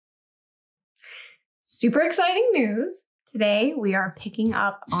Super exciting news. Today we are picking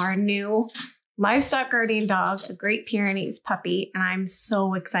up our new livestock guardian dog, a Great Pyrenees puppy, and I'm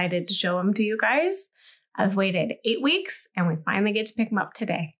so excited to show him to you guys. I've waited 8 weeks and we finally get to pick him up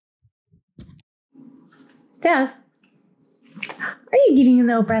today. Steph, are you getting a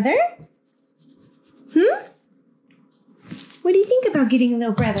little brother? What do you think about getting a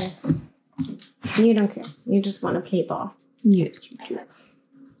little brother? You don't care. You just want to play ball. Yes, you do.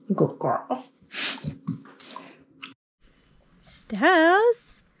 Good girl.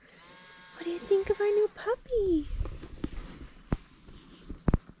 Stas, what do you think of our new puppy?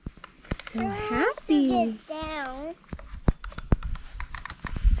 So happy. Get down.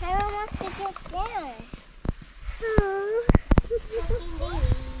 Pyro wants to get down. Oh.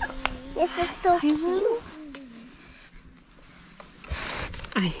 This is so cute.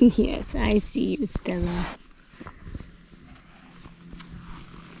 Yes, I see you, Stella.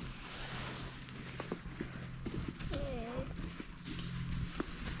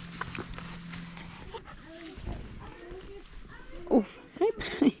 Oh, hi,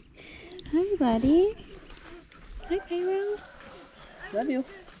 hi, buddy. Hi, Pyro. Love you.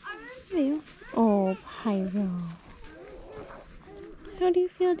 Love you. Oh, Pyro. How do you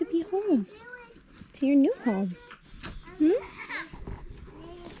feel to be home? To your new home?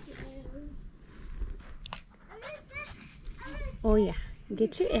 Oh yeah,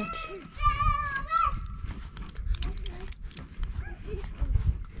 get your itch.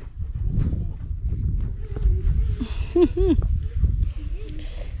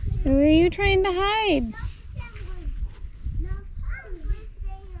 Where are you trying to hide?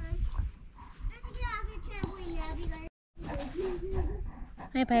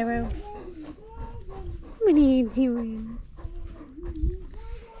 Hi, Pyro. What are you doing?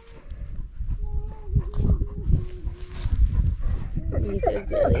 He's so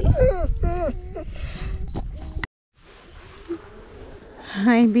silly.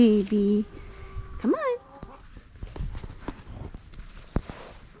 Hi, baby. Come on.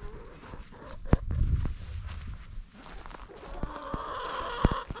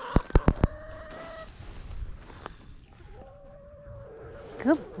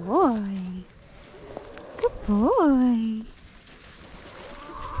 Good boy. Good boy.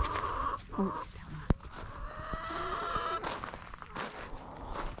 Oh, Stella.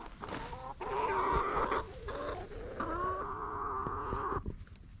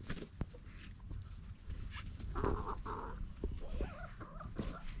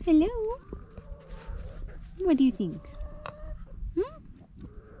 Hello. What do you think?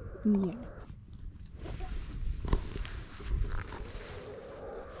 Yes.